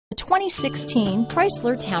2016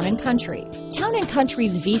 Chrysler Town & Country. Town &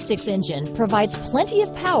 Country's V6 engine provides plenty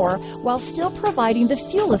of power while still providing the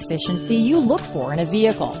fuel efficiency you look for in a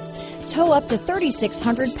vehicle. Tow up to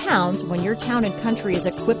 3,600 pounds when your Town & Country is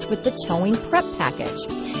equipped with the towing prep package.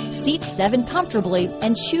 Seat 7 comfortably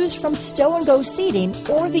and choose from stow and go seating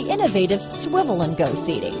or the innovative swivel and go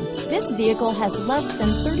seating. This vehicle has less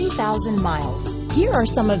than 30,000 miles. Here are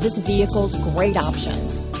some of this vehicle's great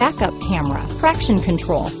options: backup camera, traction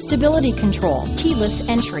control, stability control, keyless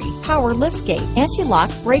entry, power liftgate,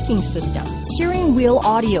 anti-lock braking system, steering wheel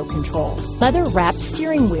audio controls, leather-wrapped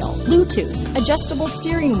steering wheel, Bluetooth, adjustable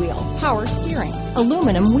steering wheel, power steering,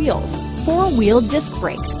 aluminum wheels, four-wheel disc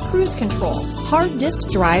brakes, cruise control, hard disk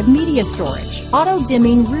drive media storage,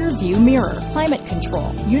 auto-dimming rear view mirror, climate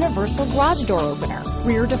control, universal garage door opener,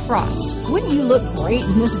 rear defrost. Wouldn't you look great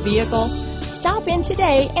in this vehicle? Stop in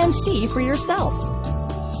today and see for yourself.